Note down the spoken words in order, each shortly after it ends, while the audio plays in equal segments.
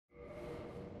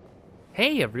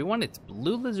Hey everyone, it's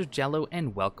BlueLizardJello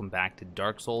and welcome back to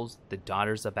Dark Souls, The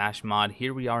Daughters of Ashmod.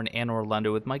 Here we are in Anor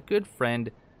Londo with my good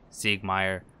friend,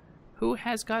 Siegmeyer, who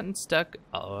has gotten stuck,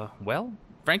 well,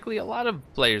 frankly a lot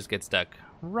of players get stuck,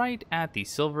 right at the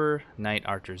Silver Knight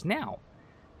Archers. Now,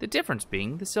 the difference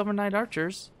being the Silver Knight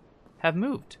Archers have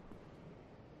moved.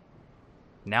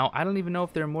 Now, I don't even know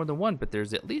if there are more than one, but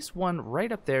there's at least one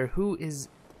right up there who is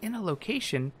in a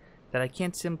location that I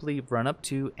can't simply run up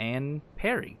to and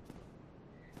parry.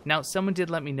 Now, someone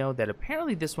did let me know that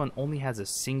apparently this one only has a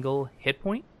single hit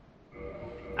point.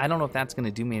 I don't know if that's going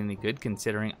to do me any good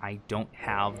considering I don't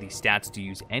have the stats to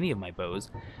use any of my bows.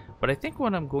 But I think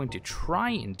what I'm going to try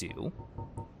and do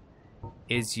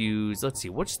is use, let's see,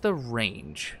 what's the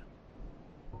range?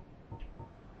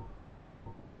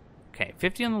 Okay,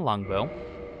 50 on the longbow.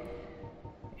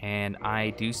 And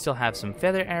I do still have some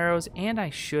feather arrows, and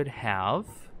I should have,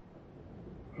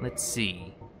 let's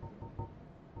see,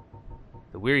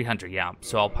 the Weary Hunter, yeah.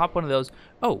 So I'll pop one of those.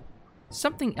 Oh,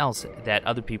 something else that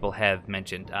other people have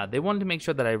mentioned. They wanted to make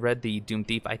sure that I read the Doom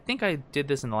Thief. I think I did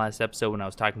this in the last episode when I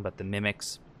was talking about the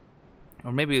mimics.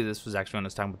 Or maybe this was actually when I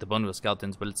was talking about the Bonewheel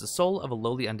Skeletons. But it's the soul of a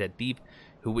lowly undead thief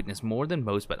who witnessed more than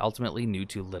most but ultimately knew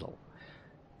too little.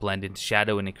 Blend into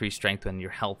shadow and increase strength when your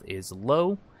health is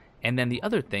low. And then the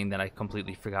other thing that I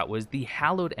completely forgot was the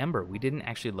Hallowed Ember. We didn't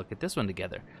actually look at this one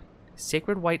together.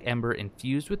 Sacred white ember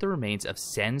infused with the remains of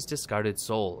Sen's discarded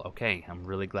soul. Okay, I'm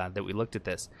really glad that we looked at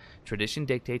this. Tradition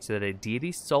dictates that a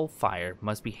deity's soul fire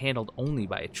must be handled only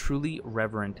by a truly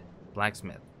reverent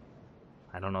blacksmith.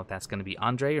 I don't know if that's going to be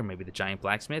Andre or maybe the giant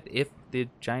blacksmith, if the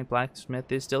giant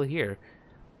blacksmith is still here.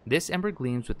 This ember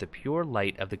gleams with the pure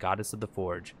light of the goddess of the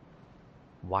forge.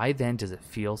 Why then does it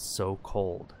feel so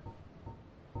cold?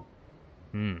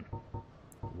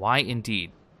 Why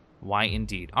indeed? Why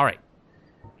indeed? All right.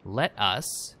 Let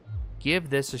us give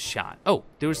this a shot. Oh,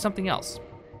 there was something else.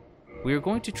 We were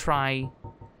going to try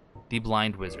the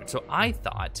Blind Wizard. So I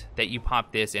thought that you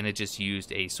popped this and it just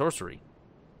used a sorcery.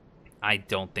 I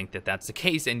don't think that that's the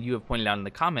case, and you have pointed out in the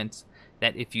comments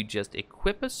that if you just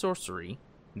equip a sorcery,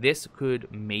 this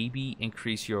could maybe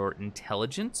increase your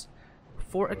intelligence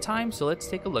for a time. So let's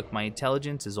take a look. My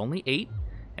intelligence is only 8,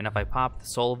 and if I pop the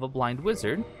Soul of a Blind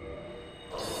Wizard...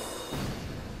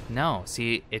 No,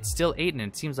 see, it's still 8, and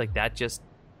it seems like that just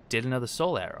did another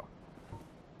soul arrow.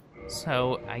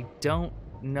 So, I don't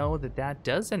know that that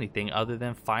does anything other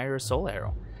than fire a soul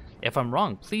arrow. If I'm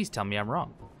wrong, please tell me I'm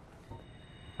wrong.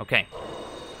 Okay,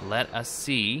 let us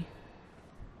see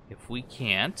if we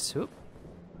can't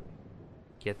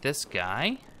get this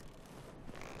guy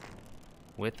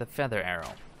with a feather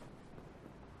arrow.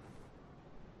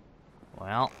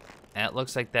 Well, that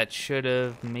looks like that should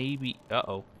have maybe...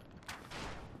 Uh-oh.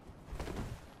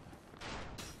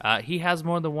 He has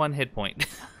more than one hit point.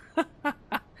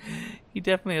 He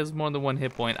definitely has more than one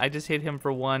hit point. I just hit him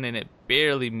for 1 and it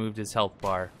barely moved his health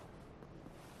bar.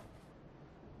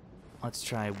 Let's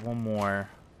try one more.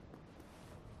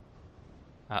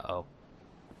 Uh-oh.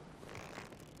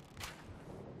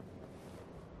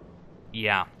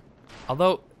 Yeah.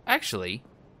 Although, actually,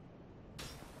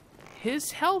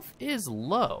 his health is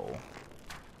low.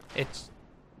 It's...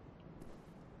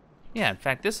 Yeah, in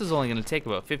fact, this is only going to take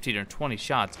about 15 or 20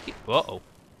 shots. Uh-oh.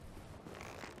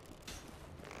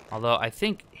 Although, I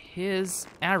think his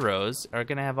arrows are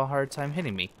going to have a hard time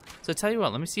hitting me. So, tell you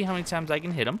what, let me see how many times I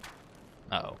can hit him.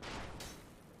 Uh-oh.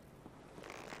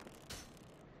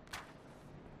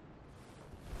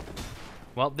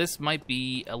 Well, this might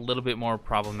be a little bit more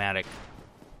problematic.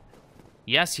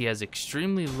 Yes, he has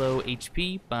extremely low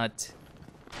HP, but...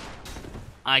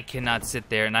 I cannot sit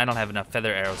there, and I don't have enough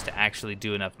feather arrows to actually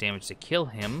do enough damage to kill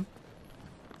him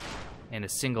in a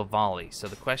single volley. So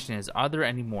the question is, are there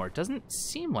any more? It doesn't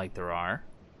seem like there are.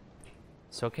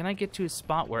 So can I get to a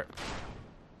spot where...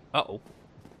 Uh-oh.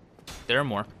 There are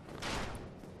more.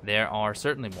 There are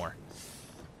certainly more.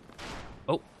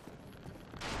 Oh.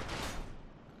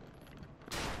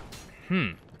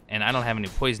 And I don't have any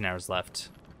poison arrows left.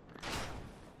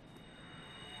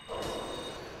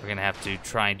 We're gonna have to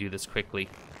try and do this quickly.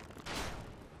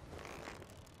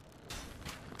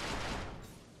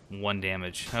 1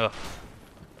 damage. Ugh.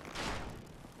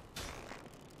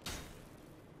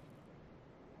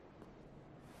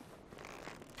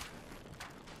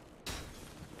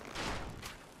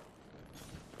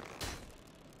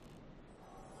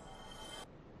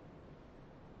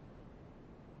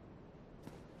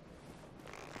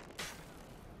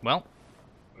 Well,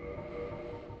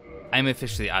 I'm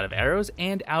officially out of arrows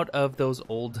and out of those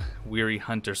old Weary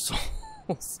Hunter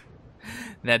souls.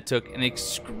 That took an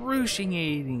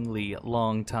excruciatingly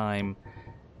long time,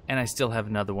 and I still have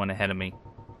another one ahead of me.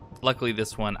 Luckily,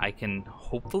 this one I can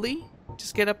hopefully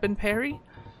just get up and parry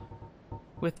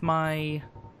with my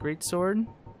greatsword.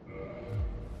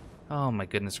 Oh my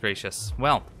goodness gracious.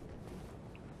 Well,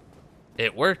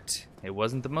 it worked. It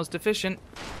wasn't the most efficient.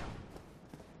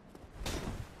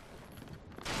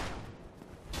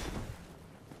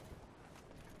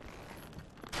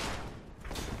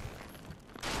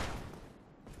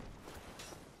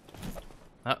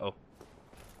 Uh-oh.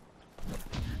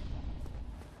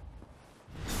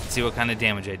 Let's see what kind of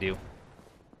damage I do.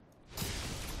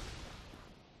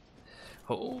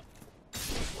 Oh.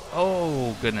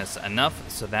 Oh, goodness. Enough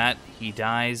so that he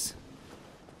dies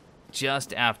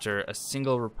just after a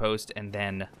single riposte and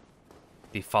then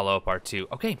the follow-up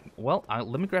R2. Okay, well,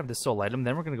 let me grab the soul item.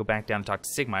 Then we're going to go back down and talk to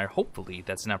Sigmire. Hopefully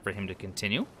that's enough for him to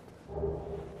continue.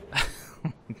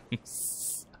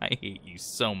 I hate you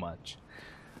so much.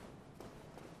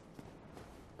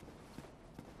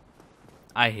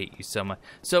 I hate you so much.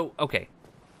 So, okay.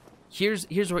 Here's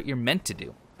what you're meant to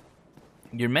do.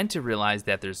 You're meant to realize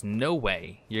that there's no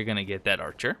way you're going to get that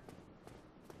archer.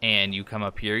 And you come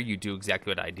up here, you do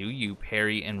exactly what I do. You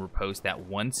parry and riposte that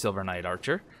one Silver Knight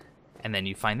archer. And then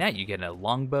you find that. You get a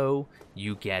longbow,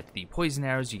 you get the poison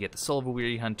arrows, you get the soul of a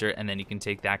weary hunter, and then you can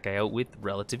take that guy out with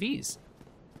relative ease.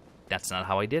 That's not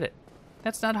how I did it.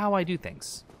 That's not how I do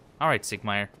things. Alright,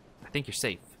 Sigmire. I think you're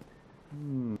safe.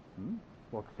 Mm-hmm.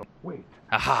 Wait.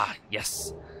 Aha!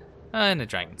 Yes! And a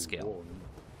dragon scale.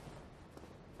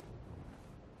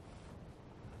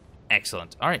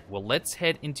 Excellent. Alright, well, let's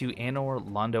head into Anor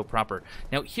Londo proper.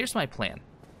 Now, here's my plan.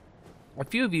 A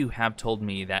few of you have told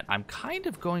me that I'm kind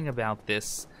of going about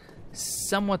this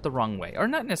somewhat the wrong way. Or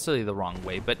not necessarily the wrong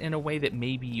way, but in a way that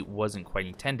maybe wasn't quite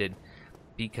intended.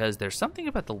 Because there's something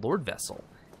about the Lord Vessel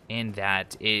in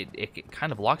that it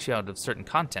kind of locks you out of certain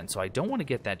content. So I don't want to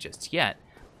get that just yet.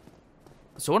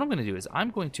 So what I'm going to do is I'm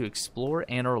going to explore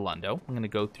Anor Londo. I'm going to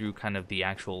go through kind of the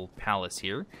actual palace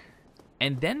here.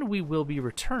 And then we will be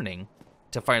returning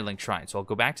to Firelink Shrine. So I'll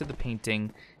go back to the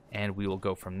painting, and we will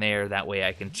go from there. That way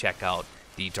I can check out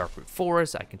the Darkroot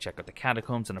Forest, I can check out the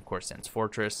Catacombs, and of course Sen's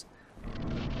Fortress.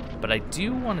 But I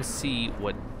do want to see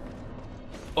what...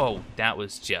 Oh, that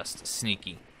was just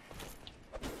sneaky.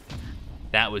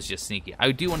 That was just sneaky.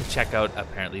 I do want to check out,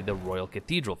 apparently, the Royal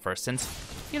Cathedral first, since,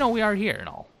 you know, we are here and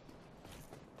all.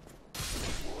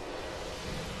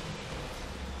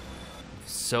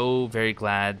 So very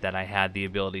glad that I had the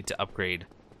ability to upgrade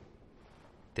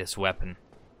this weapon.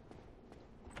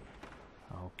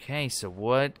 Okay, so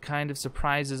what kind of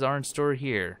surprises are in store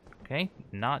here? Okay,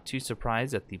 not too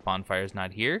surprised that the bonfire is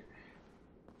not here.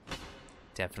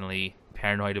 Definitely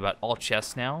paranoid about all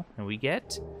chests now. And we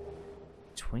get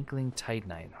Twinkling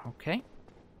Titanite. Okay.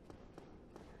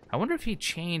 I wonder if he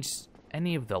changed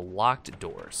any of the locked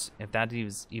doors. If that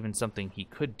is even something he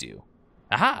could do.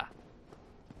 Aha!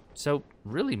 So,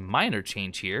 really minor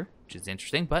change here, which is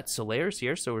interesting, but Solaire's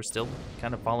here, so we're still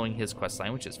kind of following his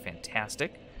questline, which is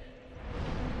fantastic.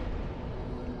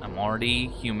 I'm already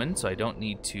human, so I don't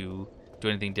need to do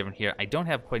anything different here. I don't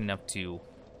have quite enough to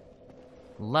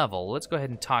level. Let's go ahead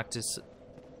and talk to...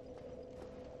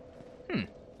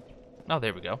 Oh,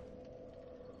 there we go.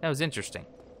 That was interesting.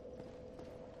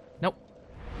 Nope.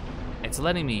 It's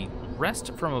letting me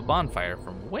rest from a bonfire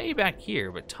from way back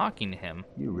here, but talking to him...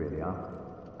 You really are.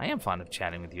 I am fond of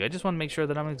chatting with you. I just want to make sure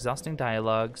that I'm exhausting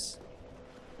dialogues.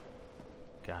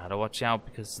 Gotta watch out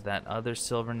because that other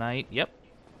Silver Knight, yep,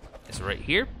 is right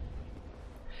here.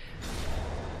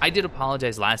 I did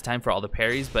apologize last time for all the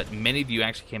parries, but many of you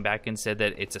actually came back and said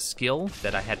that it's a skill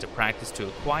that I had to practice to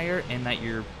acquire and that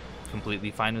you're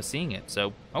completely fine with seeing it.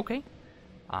 So, okay.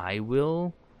 I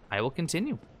will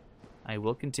continue. I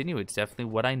will continue. It's definitely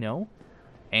what I know.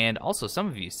 And also, some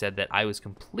of you said that I was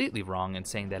completely wrong in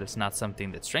saying that it's not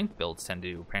something that strength builds tend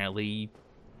to do. Apparently,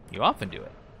 you often do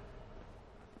it.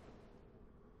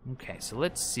 Okay, so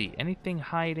let's see. Anything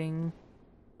hiding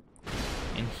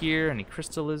in here? Any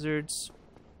crystal lizards?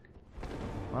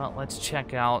 Well, let's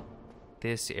check out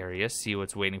this area, see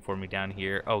what's waiting for me down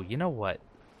here. Oh, you know what?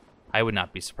 I would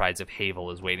not be surprised if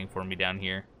Havel is waiting for me down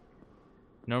here.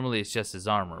 Normally, it's just his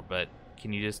armor, but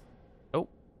can you just... Oh.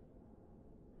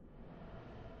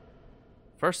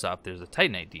 First off, there's a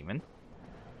Titanite demon.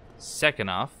 Second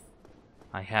off,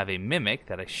 I have a mimic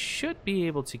that I should be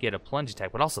able to get a plunge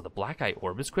attack, but also the black eye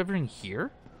orb is quivering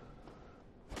here.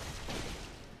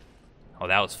 Oh,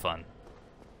 that was fun.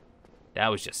 That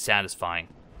was just satisfying.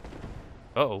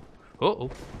 Uh-oh. Uh-oh.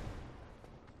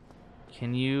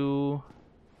 Can you...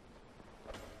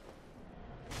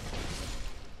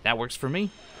 That works for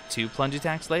me. 2 plunge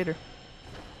attacks later.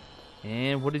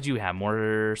 And what did you have?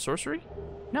 More sorcery?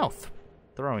 No,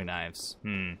 throwing knives.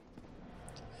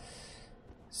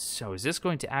 So is this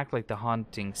going to act like the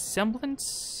haunting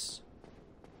semblance?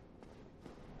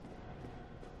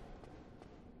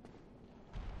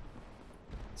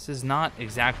 This is not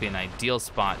exactly an ideal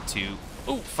spot to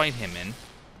fight him in.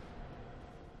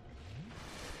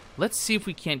 Let's see if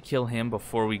we can't kill him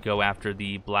before we go after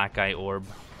the black eye orb.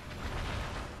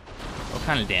 What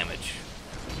kind of damage?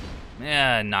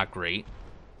 Not great.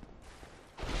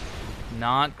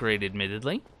 Not great,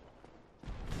 admittedly.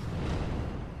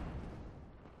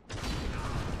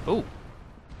 Oh.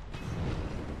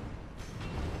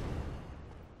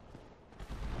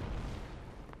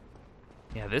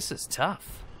 Yeah, this is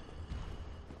tough.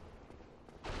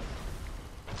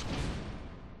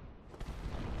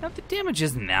 Now, the damage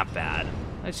isn't that bad.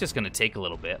 It's just going to take a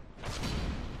little bit.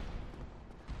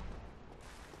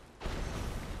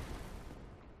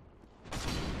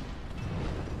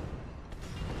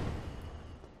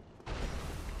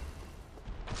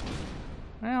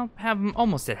 Well, have him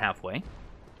almost at halfway.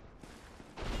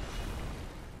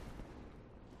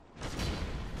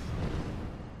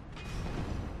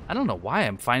 I don't know why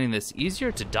I'm finding this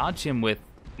easier to dodge him with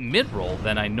mid-roll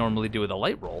than I normally do with a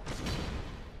light roll.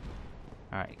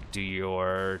 Alright, do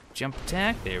your jump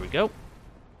attack. There we go.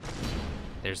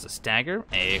 There's the stagger.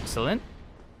 Excellent.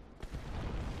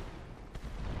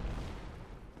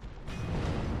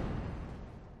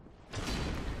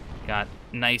 Got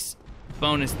nice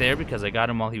bonus there because I got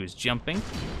him while he was jumping.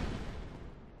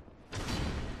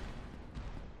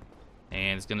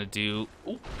 And it's gonna do...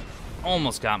 Ooh,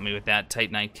 almost got me with that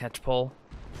Titanite catch pull.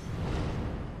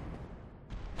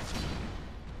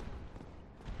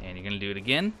 And you're gonna do it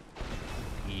again.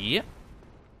 Yep.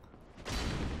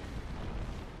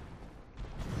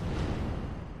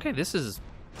 Okay, this is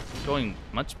going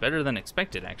much better than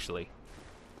expected, actually.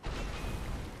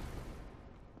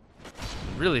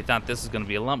 Really thought this was going to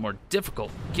be a lot more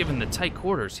difficult, given the tight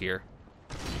quarters here.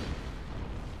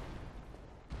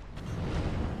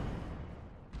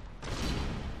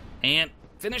 And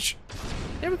finish.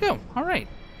 There we go. All right.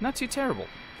 Not too terrible.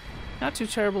 Not too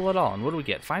terrible at all. And what do we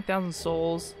get? 5,000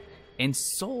 souls and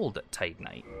sold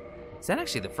Titanite. Is that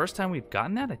actually the first time we've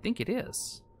gotten that? I think it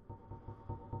is.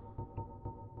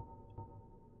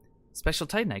 Special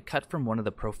Titanite cut from one of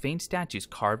the profane statues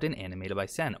carved and animated by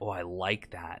Sen. Oh, I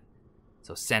like that.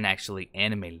 So Sen actually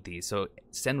animated these. So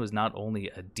Sen was not only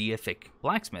a deific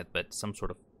blacksmith, but some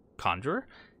sort of conjurer.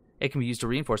 It can be used to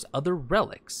reinforce other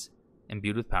relics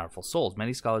imbued with powerful souls.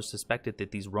 Many scholars suspected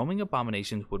that these roaming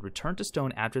abominations would return to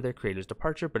stone after their creator's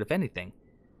departure, but if anything,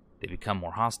 they become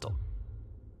more hostile.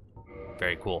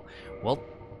 Very cool. Well,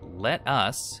 let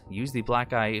us use the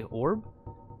Black Eye Orb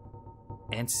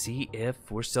and see if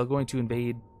we're still going to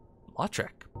invade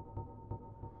Lautrec.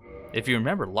 If you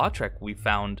remember, Lautrec we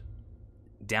found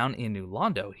down in New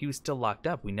Londo. He was still locked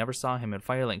up. We never saw him at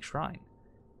Firelink Shrine.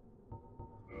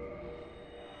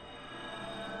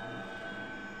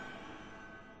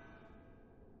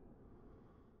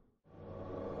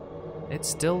 It's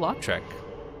still Lautrec.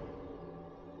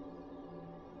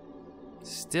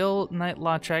 Still Knight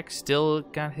Lautrec. Still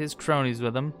got his cronies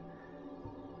with him.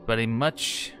 But a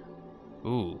much...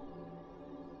 Ooh.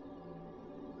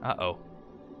 Uh-oh.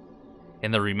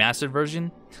 In the remastered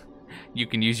version, you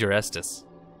can use your Estus.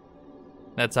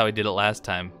 That's how I did it last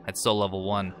time, at soul level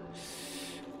 1.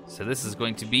 So this is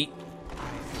going to be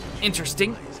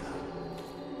interesting.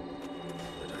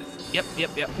 Yep.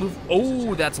 Move.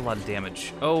 Oh, that's a lot of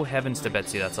damage. Oh, heavens to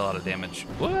Betsy, that's a lot of damage.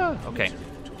 Whoa, okay.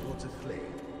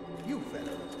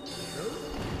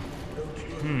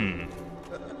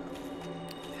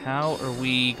 How are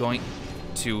we going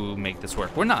to make this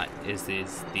work? We're not, is the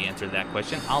answer to that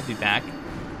question. I'll be back,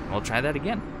 and we'll try that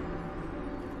again.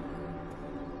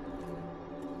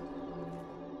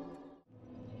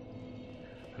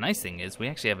 The nice thing is we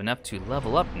actually have enough to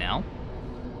level up now.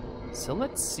 So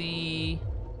let's see...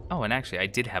 Oh, and actually I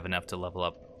did have enough to level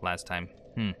up last time.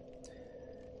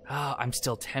 I'm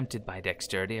still tempted by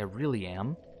dexterity, I really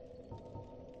am.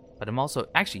 But I'm also...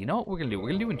 Actually, you know what we're going to do? We're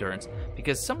going to do endurance,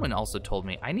 because someone also told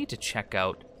me I need to check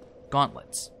out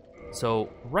gauntlets. So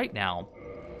right now,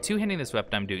 two-handing this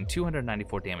weapon, I'm doing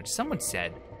 294 damage. Someone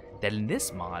said that in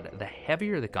this mod, the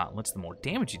heavier the gauntlets, the more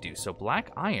damage you do. So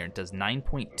Black Iron does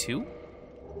 9.2.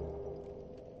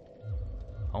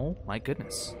 Oh my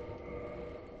goodness.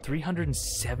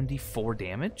 374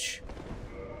 damage?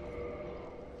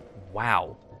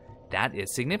 Wow. That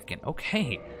is significant.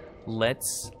 Okay.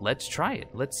 Let's try it.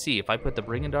 Let's see. If I put the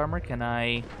Brigand armor, can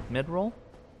I mid-roll?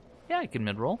 Yeah, I can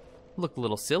mid-roll. Look a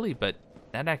little silly, but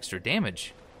that extra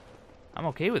damage, I'm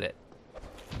okay with it.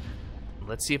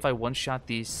 Let's see if I one-shot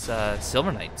these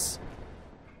Silver Knights.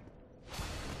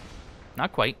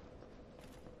 Not quite.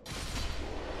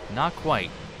 Not quite.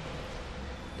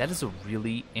 That is a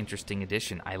really interesting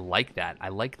addition. I like that. I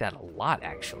like that a lot,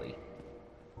 actually.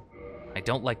 I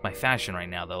don't like my fashion right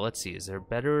now, though. Let's see. Is there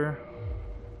better?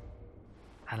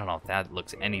 I don't know if that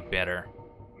looks any better.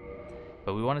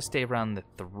 But we want to stay around the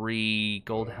 3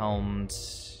 gold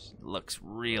helms. Looks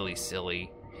really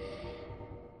silly.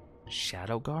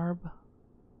 Shadow garb?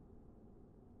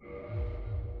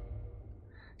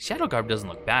 Shadow garb doesn't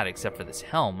look bad except for this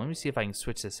helm. Let me see if I can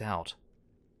switch this out.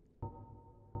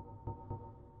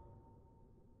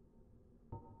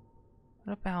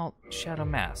 What about Shadow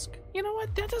Mask? You know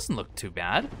what? That doesn't look too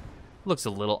bad. Looks a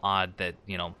little odd that,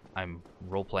 you know, I'm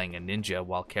role-playing a ninja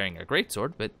while carrying a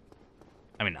greatsword, but,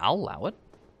 I mean, I'll allow it.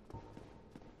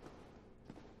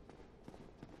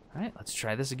 Alright, let's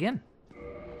try this again.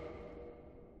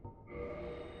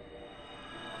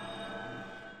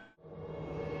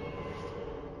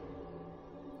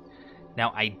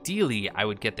 Now, ideally, I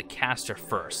would get the caster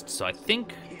first, so I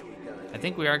think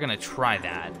we are gonna try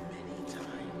that.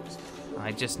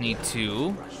 I just need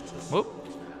to... Whoop.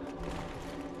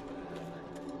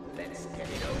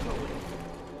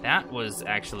 That was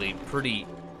actually pretty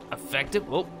effective.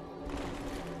 Whoop.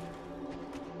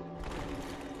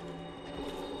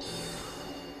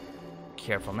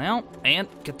 Careful now. And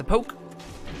get the poke.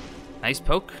 Nice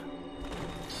poke.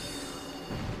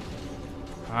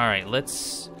 Alright,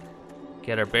 let's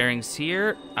get our bearings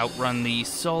here. Outrun the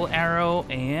soul arrow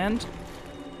and...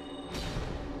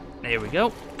 There we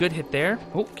go. Good hit there.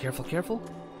 Oh, careful, careful.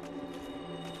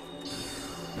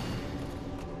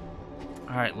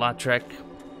 Alright, Lautrec.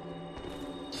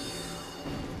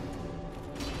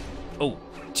 Oh,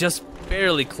 just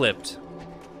barely clipped.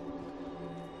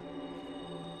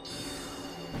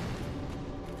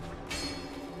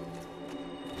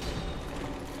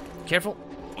 Careful.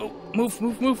 Oh, move,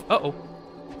 move, move. Uh-oh.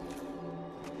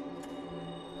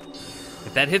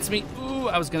 If that hits me, ooh,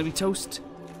 I was gonna be toast.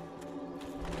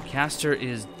 Caster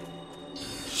is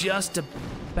just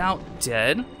about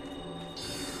dead.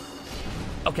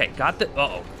 Okay, got the...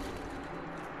 Uh-oh.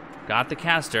 Got the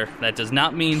caster. That does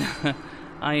not mean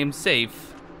I am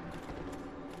safe.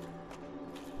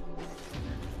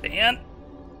 And...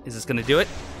 Is this gonna do it?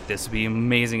 This would be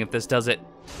amazing if this does it.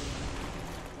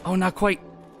 Oh, not quite.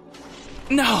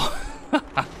 No!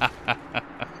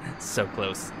 So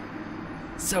close.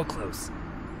 So close.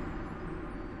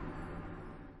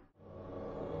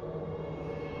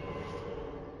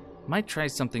 Might try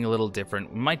something a little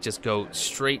different. Might just go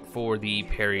straight for the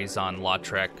parries on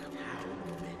Lautrec.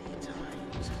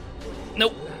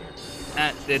 Nope.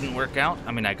 That didn't work out.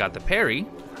 I mean, I got the parry.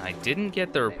 I didn't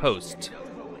get the riposte.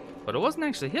 But it wasn't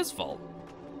actually his fault.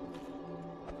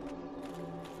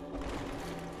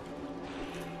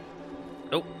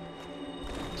 Oh.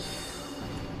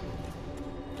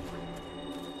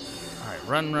 Alright,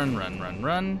 run, run, run, run,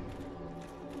 run.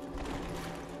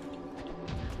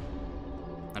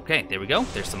 Okay, there we go.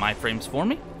 There's some iframes for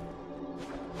me.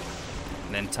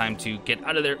 And then time to get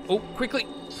out of there. Oh, quickly.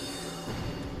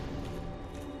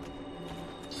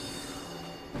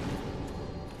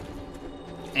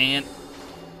 And...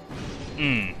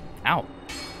 Ow.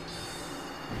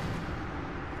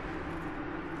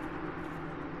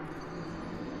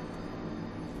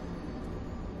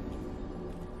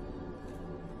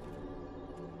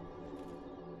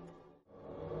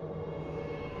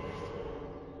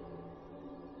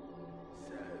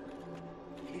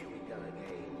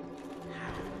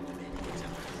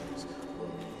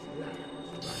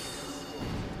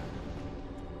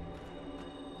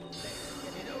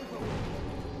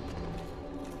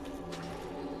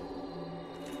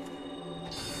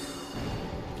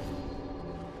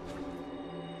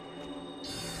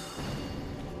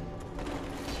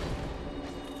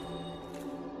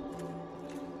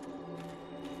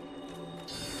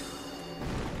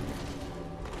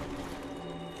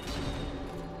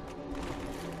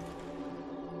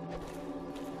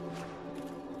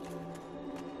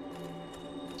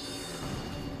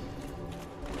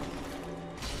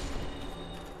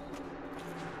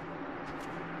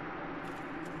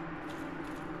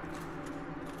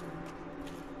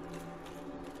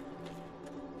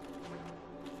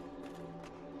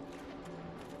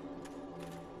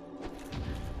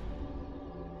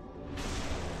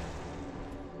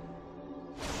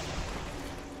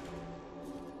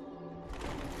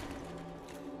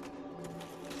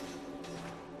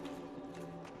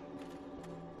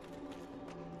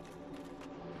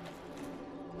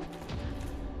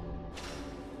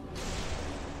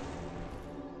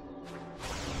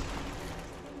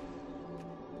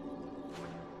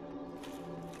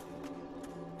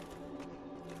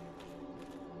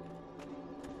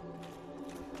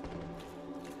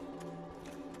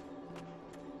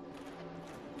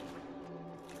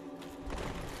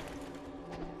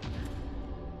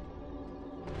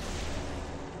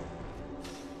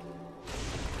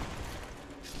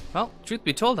 Well, truth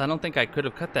be told, I don't think I could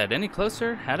have cut that any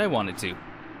closer had I wanted to.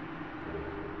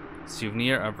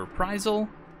 Souvenir of reprisal.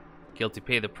 Guilty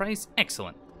pay the price.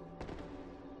 Excellent.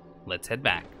 Let's head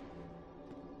back.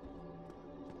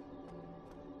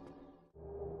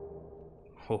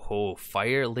 Ho ho,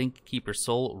 Firelink Keeper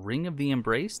Soul, Ring of the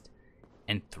Embraced,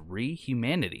 and 3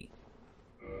 Humanity.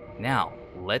 Now,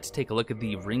 let's take a look at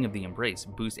the Ring of the Embrace.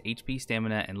 Boosts HP,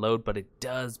 stamina, and load, but it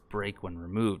does break when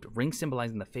removed. Ring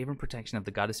symbolizing the favor and protection of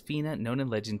the goddess Fina, known in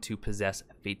legend to possess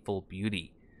fateful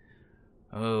beauty.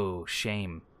 Oh,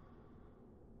 shame.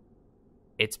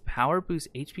 Its power boosts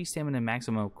HP, stamina, and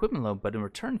maximum equipment load, but in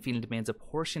return, Fina demands a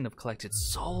portion of collected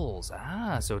souls.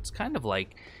 Ah, so it's kind of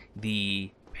like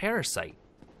the Parasite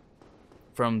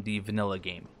from the vanilla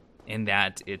game, in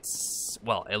that it's,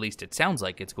 well, at least it sounds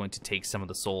like it's going to take some of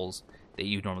the souls that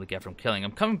you normally get from killing.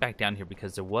 I'm coming back down here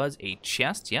because there was a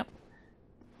chest. Yep.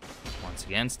 Once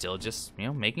again, still just,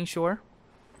 making sure.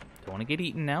 Don't want to get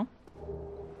eaten now.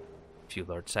 A few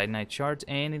large side knight shards.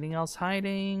 Anything else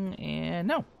hiding? And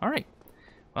no. All right.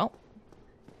 Well,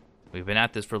 we've been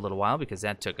at this for a little while because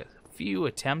that took a few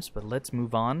attempts, but let's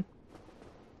move on.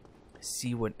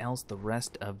 See what else the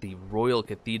rest of the Royal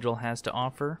Cathedral has to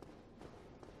offer.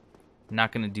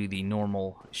 Not going to do the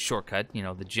normal shortcut,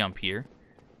 the jump here.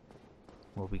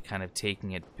 We'll be kind of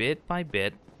taking it bit by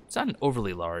bit. It's not an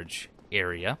overly large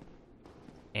area.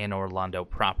 And Orlando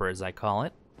proper, as I call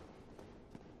it.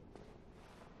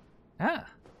 Ah,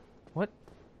 what?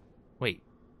 Wait,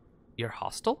 you're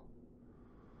hostile?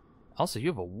 Also, you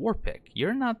have a war pick.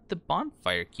 You're not the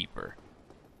bonfire keeper.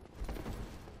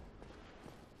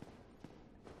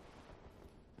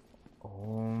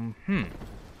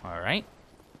 Alright.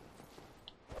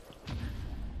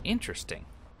 Interesting.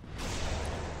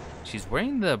 She's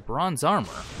wearing the bronze armor.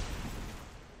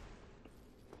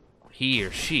 He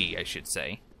or she, I should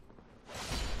say.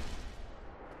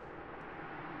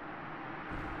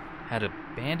 Had a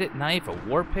bandit knife, a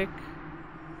war pick.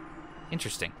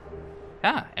 Interesting.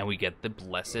 Ah, and we get the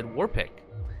blessed war pick.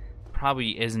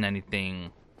 Probably isn't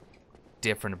anything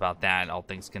different about that, all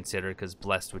things considered, because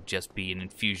blessed would just be an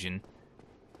infusion.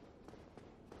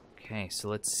 Okay, so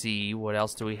let's see, what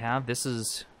else do we have? This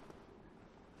is...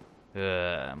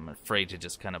 I'm afraid to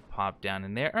just kind of pop down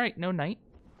in there. Alright, no knight.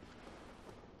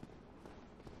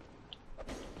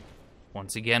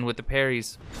 Once again with the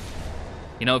parries.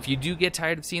 If you do get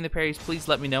tired of seeing the parries, please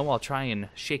let me know. I'll try and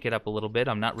shake it up a little bit.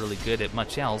 I'm not really good at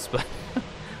much else, but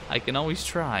I can always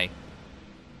try.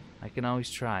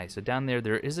 So down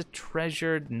there is a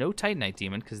treasured, no Titanite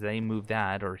demon, because they moved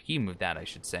that, or he moved that, I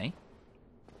should say.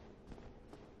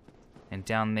 And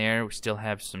down there, we still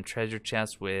have some treasure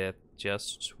chests with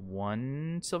just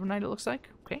 1 silver knight, it looks like.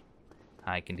 Okay,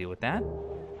 I can deal with that.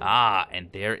 Ah, and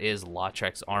there is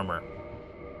Lautrec's armor,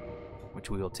 which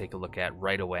we will take a look at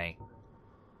right away.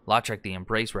 Lautrec the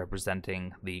Embrace,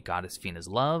 representing the goddess Fina's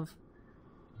love.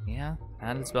 Yeah,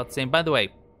 that is about the same. By the way,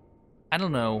 I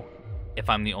don't know if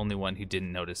I'm the only one who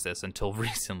didn't notice this until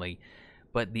recently,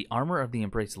 but the armor of the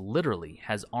Embrace literally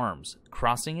has arms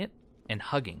crossing it and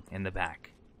hugging in the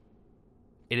back.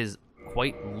 It is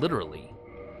quite literally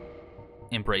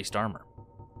embraced armor,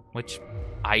 which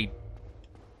I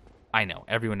know.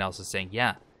 Everyone else is saying,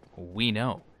 yeah, we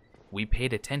know. We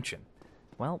paid attention.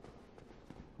 Well,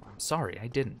 I'm sorry, I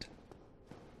didn't.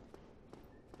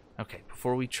 Okay,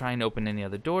 before we try and open any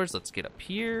other doors, let's get up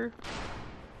here.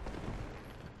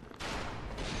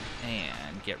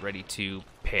 And get ready to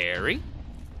parry.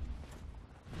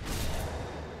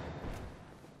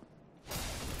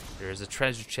 There's a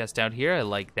treasure chest out here. I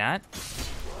like that.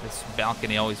 This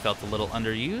balcony always felt a little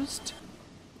underused.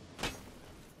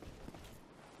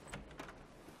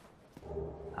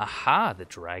 Aha, the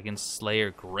Dragon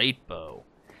Slayer Great Bow.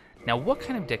 Now, what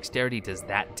kind of dexterity does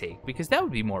that take? Because that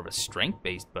would be more of a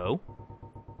strength-based bow.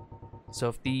 So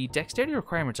if the dexterity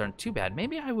requirements aren't too bad,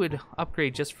 maybe I would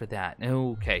upgrade just for that.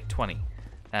 Okay, 20.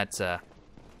 That's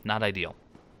not ideal.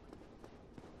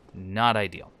 Not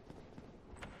ideal.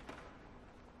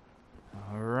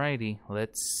 Alrighty,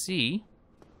 let's see.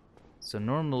 So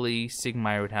normally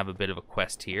Sigmire would have a bit of a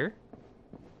quest here.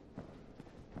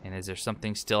 And is there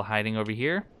something still hiding over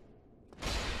here?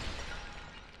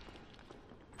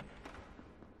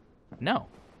 No.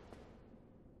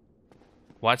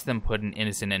 Watch them put an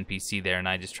innocent NPC there and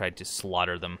I just tried to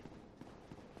slaughter them.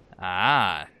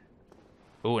 Ah.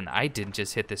 Oh, and I didn't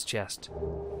just hit this chest.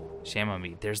 Shame on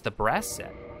me. There's the brass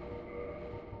set.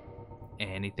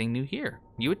 Anything new here?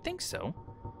 You would think so.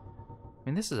 I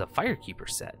mean, this is a Firekeeper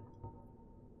set.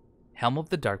 Helm of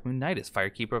the Dark Moon Knight is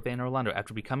Firekeeper of Anne Orlando.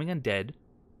 After becoming undead,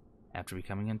 After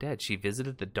becoming undead, she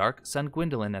visited the dark sun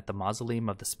Gwendolyn at the mausoleum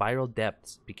of the Spiral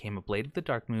Depths, became a blade of the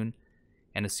Dark Moon,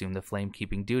 and assumed the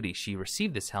flame-keeping duty. She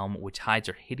received this helm, which hides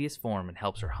her hideous form and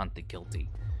helps her hunt the guilty.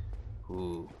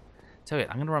 Ooh. Tell you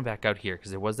what, I'm going to run back out here,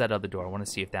 because there was that other door. I want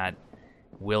to see if that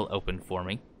will open for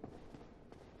me.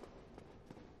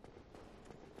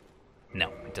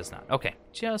 No, it does not. Okay,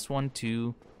 just want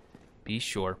to be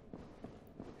sure.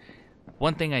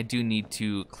 One thing I do need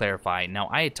to clarify. Now,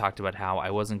 I had talked about how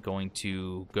I wasn't going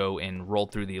to go and roll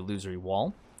through the illusory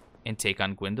wall and take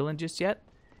on Gwendolyn just yet.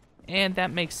 And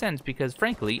that makes sense because,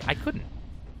 frankly, I couldn't.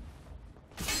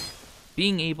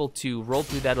 Being able to roll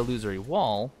through that illusory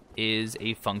wall is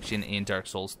a function in Dark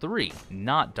Souls 3,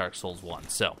 not Dark Souls 1.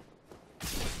 So,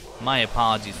 my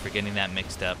apologies for getting that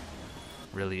mixed up.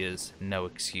 Really is no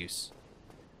excuse.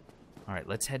 Alright,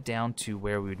 let's head down to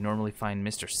where we would normally find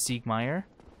Mr. Siegmeyer.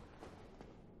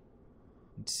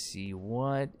 Let's see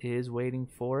what is waiting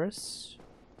for us.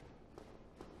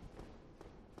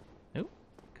 Oh,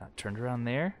 got turned around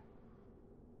there.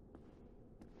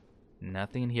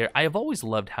 Nothing in here. I have always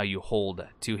loved how you hold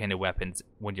two-handed weapons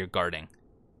when you're guarding.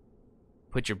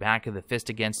 Put your back of the fist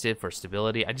against it for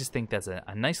stability. I just think that's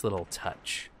a nice little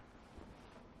touch.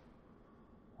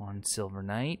 1 silver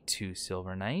knight, 2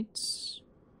 silver knights.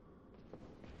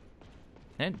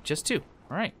 And just 2.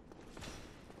 All right.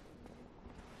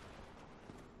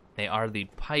 They are the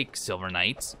pike silver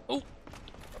knights. Oh!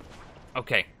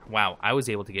 Okay, wow. I was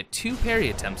able to get 2 parry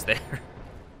attempts there.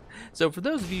 So for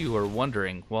those of you who are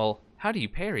wondering, well, how do you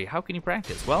parry? How can you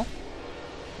practice? Well,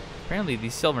 apparently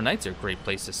these silver knights are a great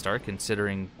place to start,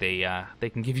 considering they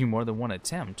can give you more than 1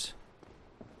 attempt.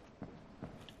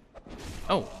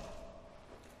 Oh.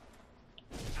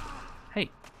 Hey.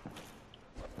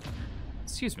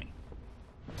 Excuse me.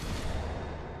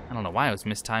 I don't know why I was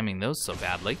mistiming those so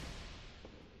badly.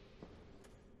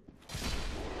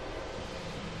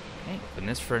 Okay, open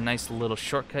this for a nice little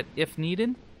shortcut if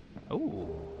needed. Oh,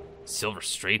 silver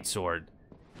straight sword.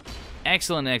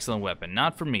 Excellent, excellent weapon.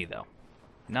 Not for me, though.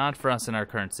 Not for us in our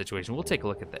current situation. We'll take a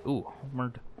look at that. Ooh,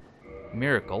 Homered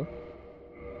Miracle.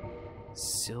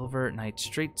 Silver Knight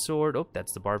straight sword. Oh,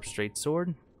 that's the barbed straight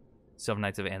sword. Silver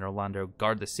Knights of Anor Londo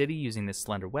guard the city using this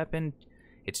slender weapon.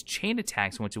 Its chain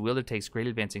attacks, in which a wielder takes great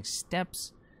advancing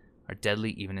steps, are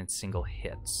deadly even in single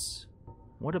hits.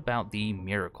 What about the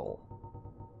Miracle?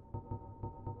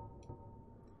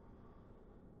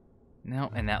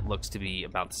 No, and that looks to be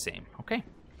about the same. Okay.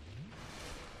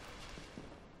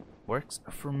 Works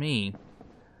for me.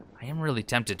 I am really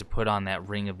tempted to put on that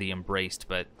Ring of the Embraced,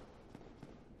 but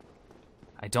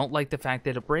I don't like the fact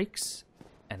that it breaks,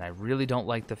 and I really don't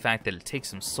like the fact that it takes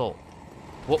some soul.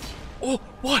 Whoa. Oh,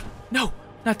 what? No,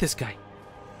 not this guy.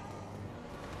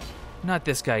 Not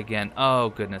this guy again. Oh,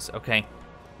 goodness. Okay.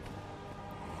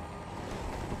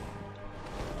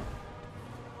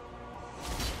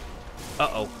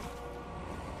 Uh-oh.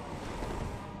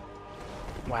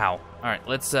 Wow. All right,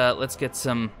 let's get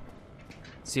some.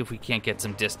 See if we can't get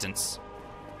some distance.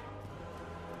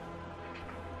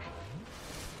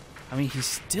 I mean, he's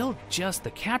still just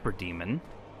the Capra Demon.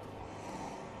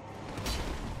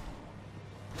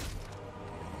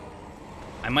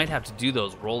 I might have to do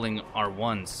those rolling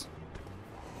R1s.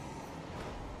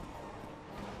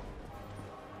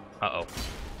 Uh-oh.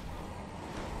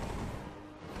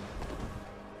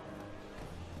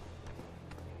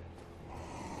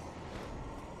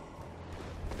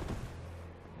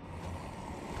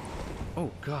 Oh,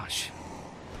 gosh.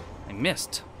 I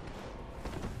missed.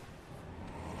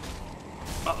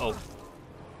 Uh-oh.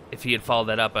 If he had followed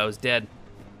that up, I was dead.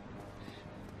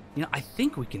 You know, I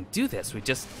think we can do this. We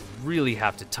just really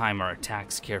have to time our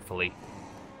attacks carefully.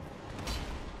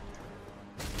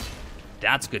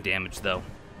 That's good damage, though.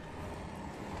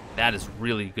 That is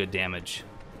really good damage.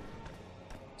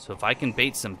 So if I can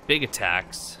bait some big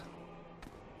attacks,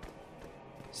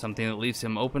 something that leaves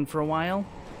him open for a while,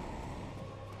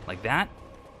 like that.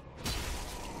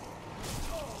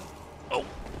 Oh,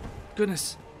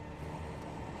 goodness.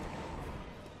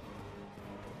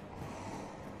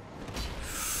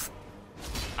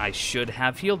 I should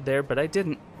have healed there, but I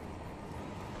didn't.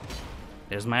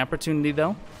 There's my opportunity,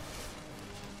 though.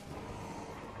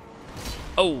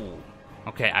 Oh,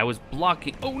 okay, I was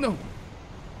blocking. Oh, no.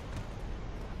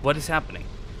 What is happening?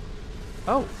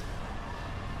 Oh.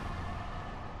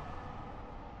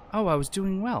 Oh, I was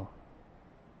doing well.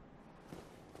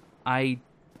 I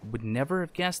would never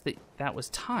have guessed that that was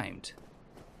timed.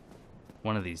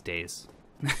 One of these days.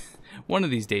 One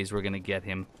of these days we're going to get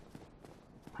him.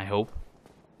 I hope.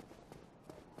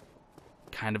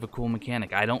 Kind of a cool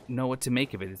mechanic. I don't know what to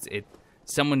make of it.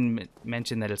 Someone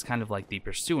mentioned that it's kind of like the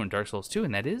Pursuer in Dark Souls 2,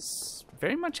 and that is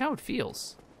very much how it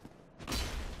feels.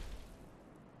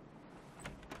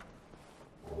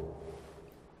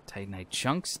 Titanite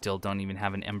chunks. Still don't even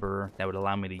have an ember that would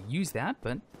allow me to use that,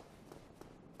 but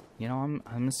you know,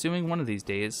 I'm assuming one of these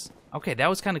days. Okay, that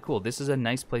was kind of cool. This is a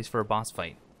nice place for a boss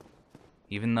fight.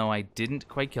 Even though I didn't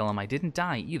quite kill him, I didn't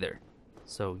die either.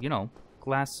 So, you know,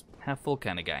 glass half full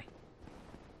kind of guy.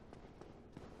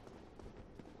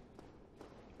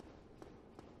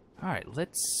 Alright,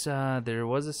 let's, there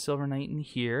was a Silver Knight in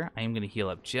here. I am going to heal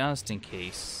up just in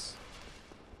case.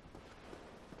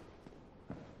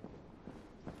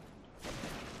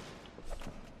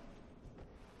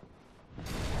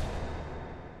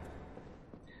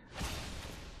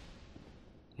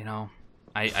 You know,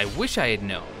 I wish I had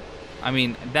known. I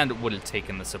mean, that would have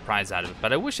taken the surprise out of it,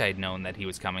 but I wish I had known that he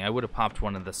was coming. I would have popped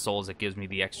one of the souls that gives me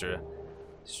the extra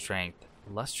strength.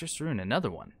 Lustrous Rune,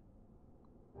 another one.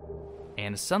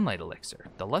 And a Sunlight Elixir.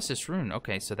 The Lustrous Rune,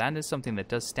 okay, so that is something that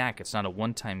does stack. It's not a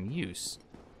one-time use.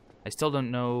 I still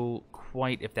don't know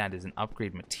quite if that is an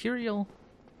upgrade material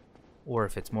or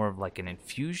if it's more of like an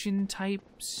infusion type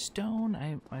stone.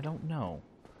 I don't know.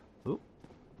 Oop.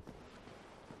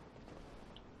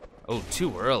 Oh,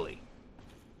 too early.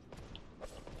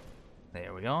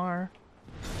 There we are.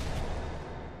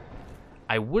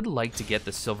 I would like to get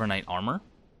the Silver Knight armor,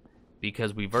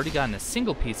 because we've already gotten a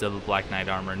single piece of the Black Knight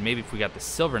armor, and maybe if we got the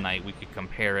Silver Knight, we could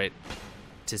compare it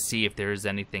to see if there is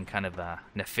anything kind of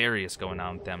nefarious going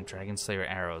on with them. Dragon Slayer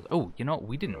arrows. Oh, you know what?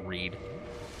 We didn't read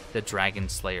the Dragon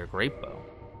Slayer Great Bow.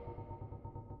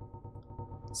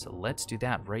 So let's do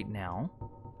that right now.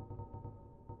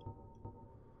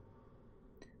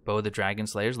 Bow of the Dragon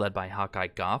Slayers, led by Hawkeye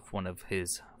Goff, one of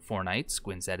his 4 knights,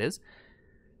 Gwyn's that is.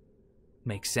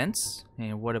 Makes sense.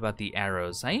 And what about the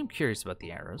arrows? I am curious about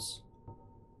the arrows.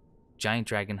 Giant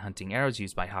dragon hunting arrows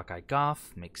used by Hawkeye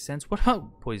Goff. Makes sense. What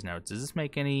about poison arrows? Does this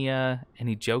make any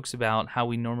jokes about how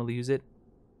we normally use it?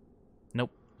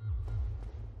 Nope.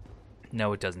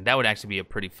 No, it doesn't. That would actually be a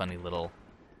pretty funny little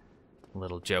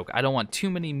joke. I don't want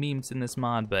too many memes in this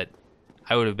mod, but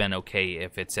I would have been okay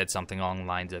if it said something along the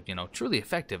lines of, you know, truly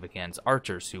effective against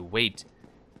archers who wait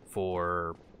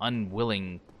for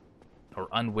unwilling or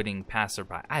unwitting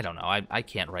passerby. I don't know. I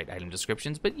can't write item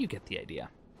descriptions, but you get the idea.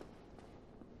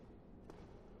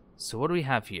 So what do we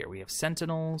have here? We have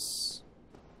sentinels.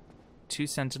 2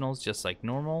 sentinels, just like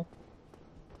normal.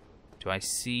 Do I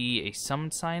see a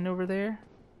summon sign over there?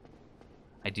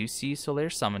 I do see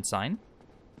Solaire summon sign.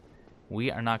 We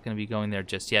are not going to be going there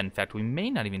just yet. In fact, we may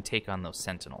not even take on those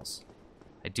sentinels.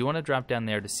 I do want to drop down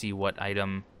there to see what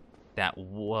item that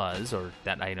was, or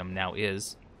that item now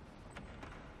is.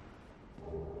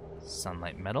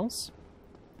 Sunlight metals.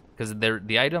 Because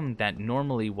the item that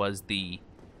normally was the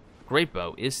Great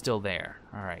Bow is still there.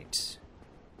 Alright.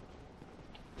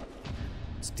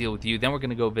 Let's deal with you. Then we're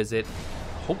going to go visit,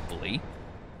 hopefully,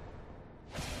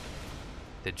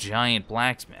 the giant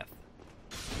blacksmith.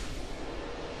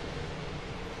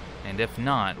 And if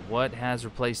not, what has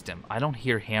replaced him? I don't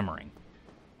hear hammering.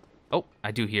 Oh,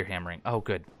 I do hear hammering. Oh,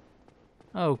 good.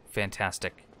 Oh,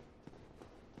 fantastic.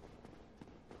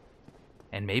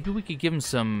 And maybe we could give him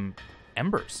some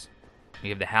embers. We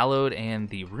have the Hallowed and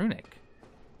the Runic.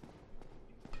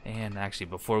 And actually,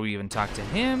 before we even talk to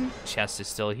him, chest is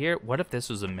still here. What if this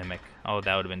was a mimic? Oh,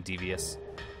 that would have been devious.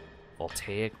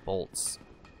 Voltaic bolts.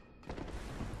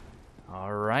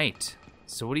 All right.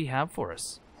 So what do you have for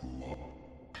us?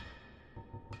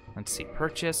 Let's see.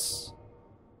 Purchase.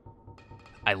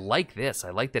 I like this. I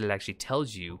like that it actually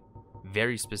tells you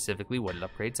very specifically what it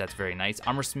upgrades. That's very nice.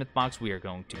 Armor Smith box we are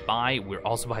going to buy. We're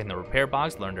also buying the repair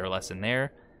box. Learned our lesson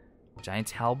there.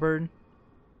 Giant's Halberd.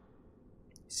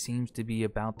 Seems to be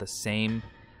about the same.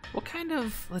 What kind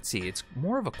of... Let's see. It's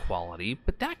more of a quality,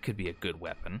 but that could be a good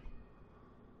weapon.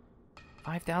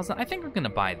 5,000? I think we're going to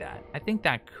buy that. I think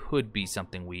that could be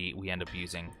something we end up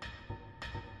using.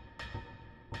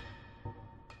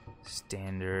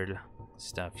 Standard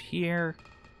stuff here.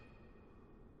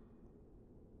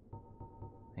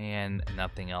 And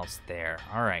nothing else there.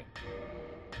 Alright.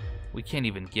 We can't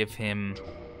even give him...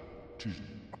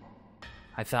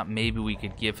 I thought maybe we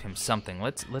could give him something.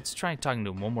 Let's try talking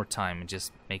to him one more time and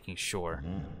just making sure.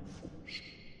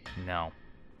 No.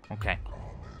 Okay.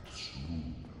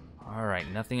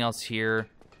 Alright, nothing else here.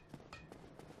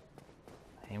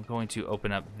 I am going to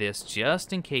open up this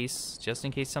just in case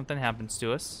something happens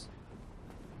to us.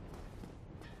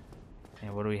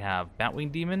 And what do we have?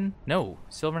 Batwing Demon? No,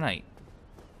 Silver Knight.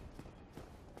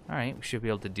 Alright, we should be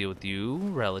able to deal with you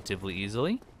relatively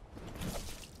easily.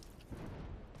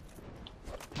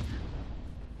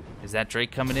 Is that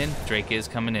Drake coming in? Drake is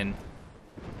coming in.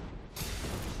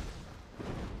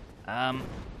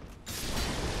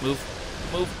 Move.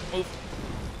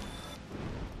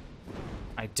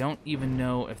 I don't even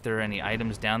know if there are any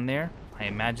items down there. I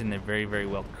imagine there very, very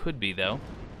well could be, though.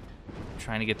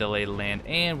 Trying to get the lay of the land,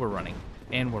 and we're running.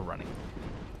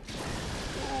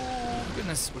 Oh,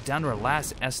 goodness. We're down to our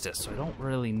last Estus, so I don't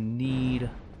really need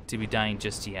to be dying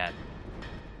just yet.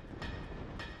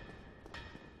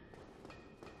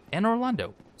 And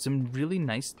Orlando. Some really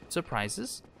nice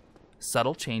surprises.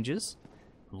 Subtle changes.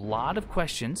 A lot of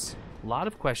questions. A lot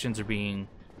of questions are being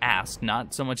asked,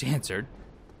 not so much answered.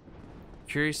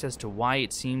 Curious as to why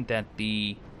it seemed that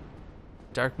the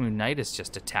Dark Moon Knight has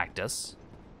just attacked us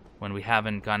when we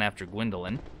haven't gone after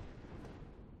Gwendolyn.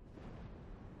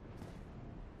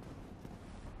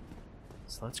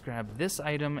 So let's grab this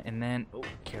item and then... Oh,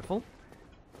 careful.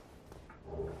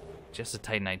 Just a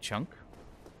Titanite chunk.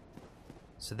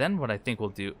 So then what I think we'll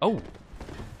do... Oh!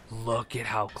 Look at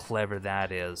how clever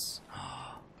that is.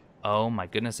 Oh my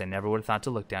goodness, I never would have thought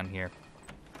to look down here.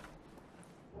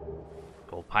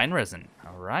 Gold pine resin.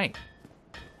 Alright.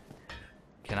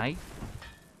 Can I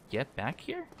get back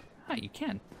here? Ah, you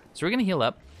can. So we're going to heal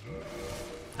up.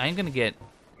 I'm going to get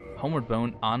Homeward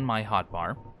Bone on my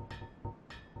hotbar.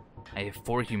 I have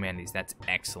 4 humanities. That's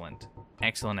excellent.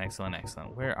 Excellent.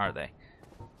 Where are they?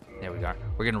 There we are.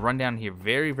 We're going to run down here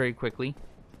very, very quickly.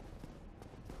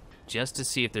 Just to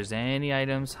see if there's any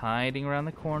items hiding around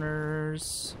the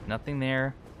corners. Nothing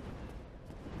there.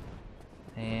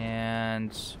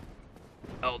 And...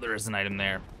 oh, there is an item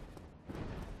there.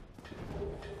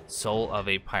 Soul of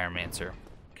a Pyromancer.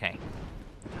 Okay.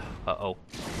 Uh-oh.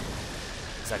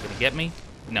 Is that going to get me?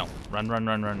 No. Run.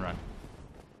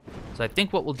 So I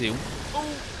think what we'll do,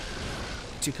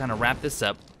 to kind of wrap this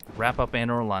up, wrap up Anne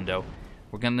Orlando,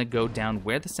 we're going to go down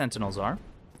where the Sentinels are.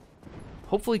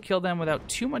 Hopefully kill them without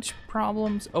too much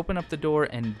problems, open up the door,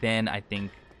 and then I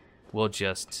think we'll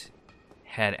just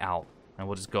head out. And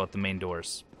we'll just go out the main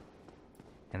doors.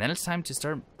 And then it's time to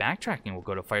start backtracking. We'll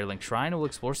go to Firelink Shrine and we'll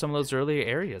explore some of those earlier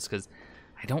areas, because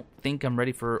I don't think I'm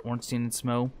ready for Ornstein and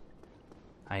Smough.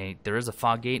 There is a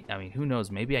fog gate. I mean, who knows?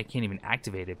 Maybe I can't even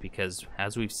activate it, because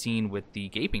as we've seen with the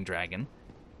Gaping Dragon,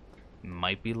 it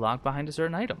might be locked behind a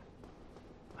certain item.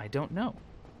 I don't know.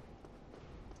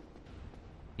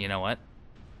 You know what?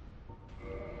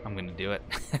 I'm going to do it.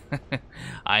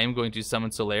 I am going to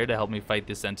summon Solaire to help me fight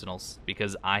the Sentinels,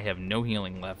 because I have no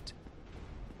healing left.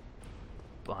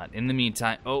 But in the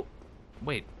meantime... oh,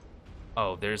 wait.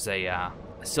 Oh, there's a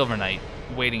Silver Knight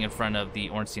waiting in front of the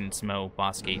Ornstein and Smough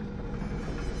boss gate.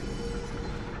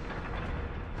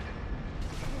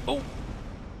 Oh!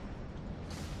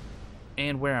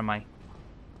 And where am I?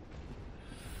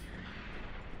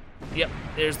 Yep,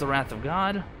 there's the Wrath of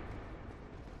God.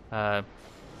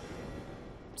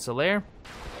 Solaire,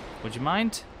 would you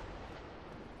mind?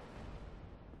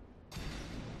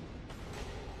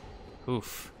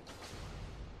 Oof.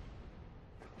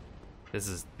 This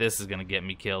is gonna get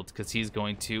me killed, because he's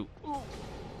going to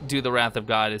do the Wrath of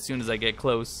God as soon as I get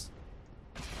close.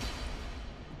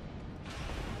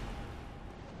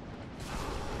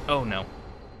 Oh no.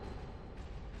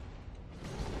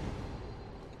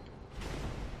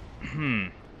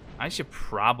 I should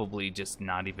probably just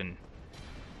not even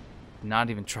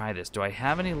try this. Do I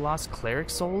have any lost cleric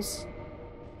souls?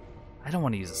 I don't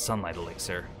want to use a sunlight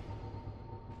elixir.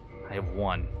 I have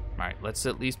 1. Alright, let's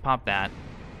at least pop that.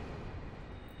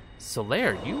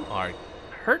 Solaire, you are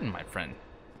hurting, my friend.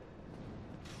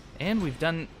 And we've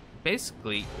done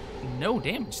basically no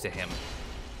damage to him.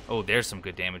 Oh, there's some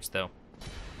good damage, though.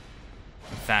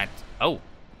 In fact, oh,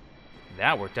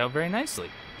 that worked out very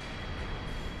nicely.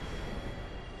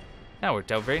 That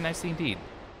worked out very nicely indeed.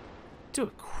 Do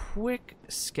a quick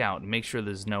scout and make sure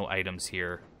there's no items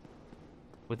here.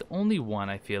 With only 1,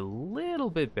 I feel a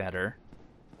little bit better.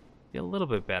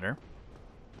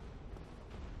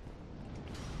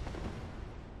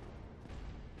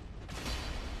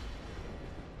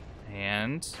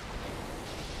 And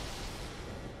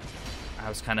I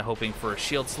was kind of hoping for a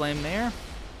shield slam there,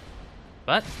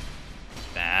 but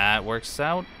that works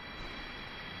out.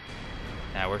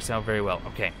 That works out very well.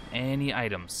 Okay, any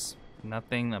items?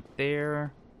 Nothing up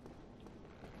there.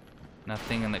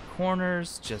 Nothing in the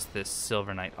corners, just this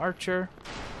Silver Knight Archer.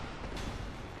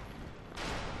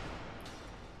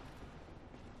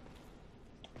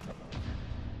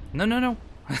 No.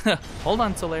 Hold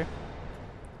on, Solaire.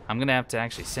 I'm gonna have to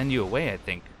actually send you away, I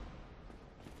think.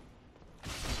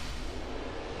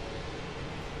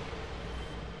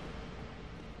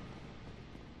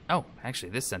 Oh, actually,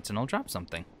 this Sentinel dropped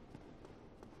something.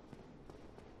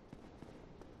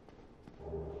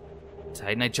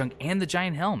 Titanite chunk and the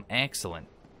giant helm. Excellent.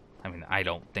 I mean, I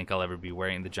don't think I'll ever be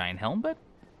wearing the giant helm, but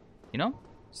You know,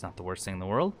 it's not the worst thing in the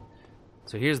world.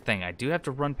 So here's the thing. I do have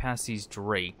to run past these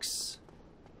drakes.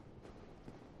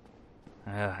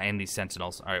 And these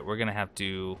sentinels. Alright, we're going to have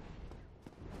to...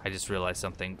 I just realized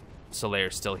something.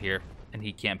 Solaire's still here, and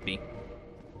he can't be.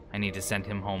 I need to send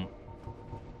him home.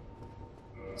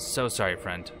 So sorry,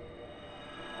 friend.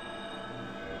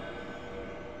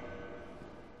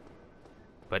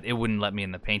 But it wouldn't let me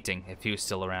in the painting if he was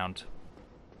still around.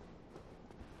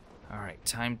 Alright,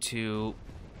 time to...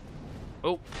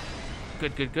 Oh,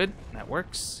 good, good, good. That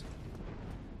works.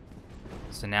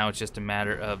 So now it's just a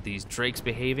matter of these drakes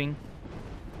behaving.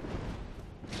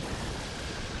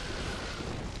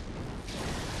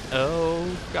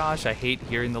 Oh, gosh, I hate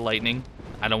hearing the lightning.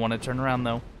 I don't want to turn around,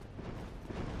 though.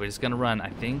 We're just going to run. I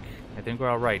think we're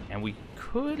all right. And we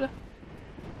could,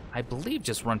 I believe,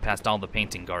 just run past all the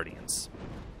painting guardians.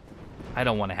 I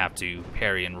don't want to have to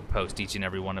parry and riposte each and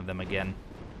every one of them again.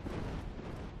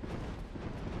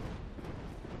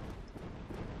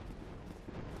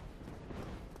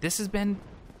 This has been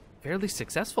fairly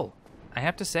successful, I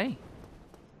have to say.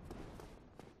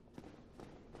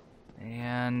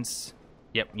 And,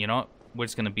 yep, you know what? We're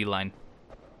just going to beeline.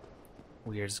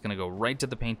 We are just going to go right to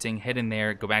the painting, head in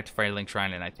there, go back to Firelink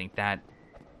Shrine, and I think that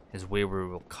is where we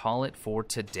will call it for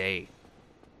today.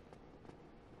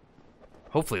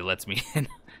 Hopefully it lets me in.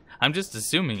 I'm just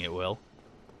assuming it will.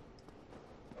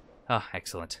 Oh,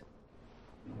 excellent.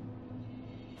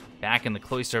 Back in the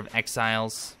Cloister of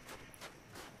Exiles.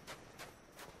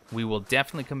 We will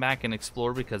definitely come back and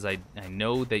explore because I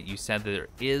know that you said that there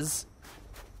is...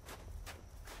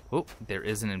 Oh, there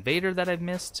is an invader that I've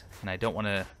missed, and I don't want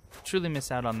to truly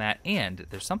miss out on that. And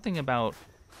there's something about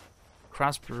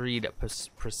Crossbreed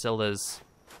Priscilla's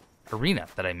arena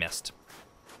that I missed.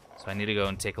 So I need to go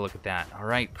and take a look at that. All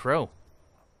right, Crow,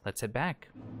 let's head back.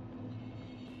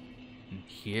 And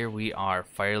here we are,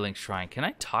 Firelink Shrine. Can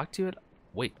I talk to it?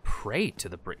 Wait, pray to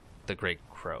the Great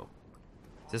Crow.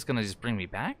 Is this gonna just bring me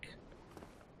back?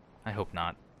 I hope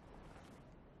not.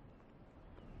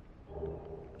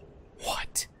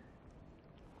 What?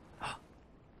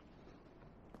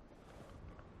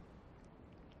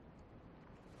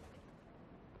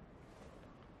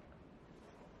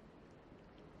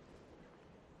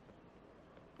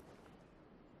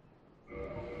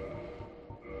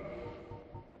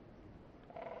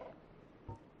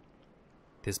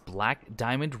 This black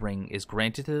diamond ring is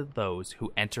granted to those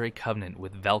who enter a covenant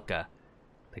with Velka,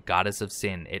 the goddess of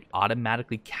sin. It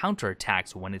automatically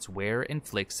counterattacks when its wearer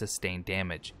inflicts sustained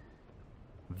damage.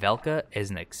 Velka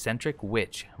is an eccentric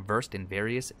witch versed in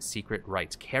various secret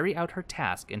rites. Carry out her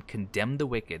task and condemn the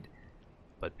wicked,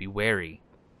 but be wary.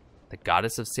 The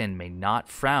goddess of sin may not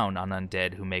frown on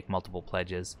undead who make multiple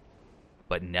pledges,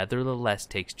 but nevertheless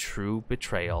takes true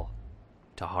betrayal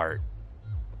to heart.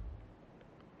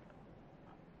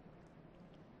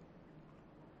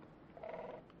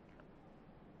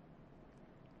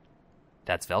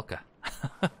 That's Velka.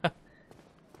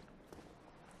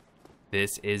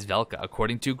 This is Velka.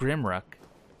 According to Grimrukh,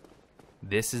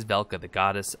 this is Velka, the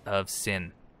goddess of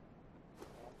sin.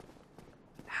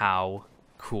 How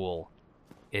cool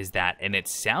is that? And it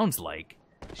sounds like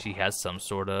she has some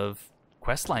sort of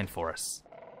questline for us.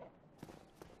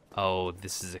 Oh,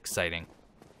 this is exciting.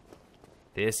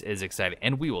 This is exciting.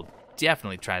 And we will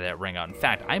definitely try that ring out. In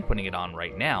fact, I'm putting it on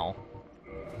right now,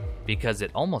 because it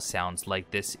almost sounds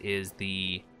like this is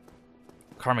the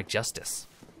Karmic Justice.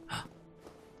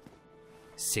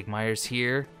 Sigmire's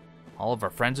here. All of our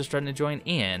friends are starting to join.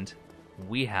 And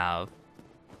we have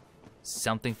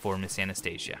something for Miss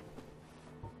Anastasia.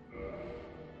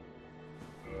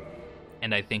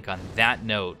 And I think on that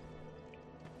note,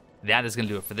 that is going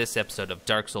to do it for this episode of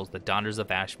Dark Souls, The Daughters of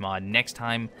Ashmod. Next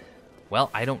time, well,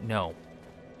 I don't know.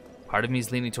 Part of me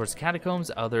is leaning towards the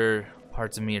catacombs. Other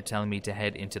parts of me are telling me to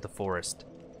head into the forest.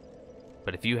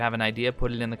 But if you have an idea,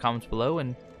 put it in the comments below,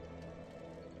 and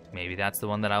maybe that's the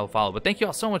one that I will follow. But thank you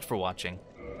all so much for watching.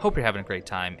 Hope you're having a great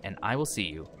time, and I will see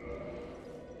you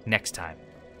next time.